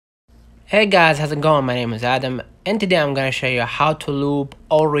Hey guys, how's it going? My name is Adam, and today I'm gonna show you how to loop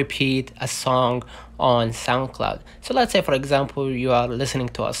or repeat a song on SoundCloud. So let's say, for example, you are listening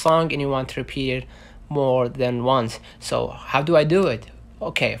to a song and you want to repeat it more than once. So how do I do it?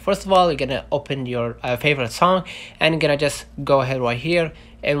 Okay, first of all, you're gonna open your favorite song and you're gonna just go ahead right here.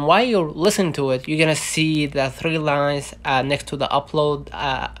 And while you're listening to it, you're gonna see the three lines next to the upload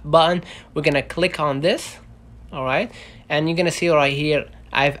button. We're gonna click on this, all right, and you're gonna see right here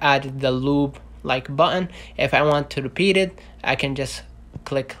I've added the loop like button. If I want to repeat it, I can just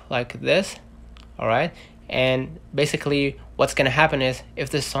click like this, all right, and basically what's gonna happen is if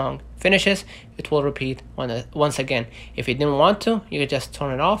this song finishes, it will repeat once again. If you didn't want to, you can just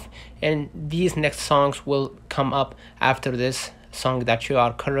turn it off, and these next songs will come up after this song that you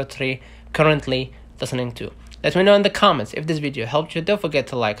are currently listening to. Let me know in the comments if this video helped you. Don't forget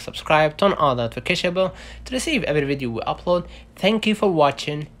to like, subscribe, turn on the notification bell to receive every video we upload. Thank you for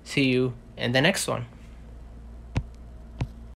watching. See you in the next one.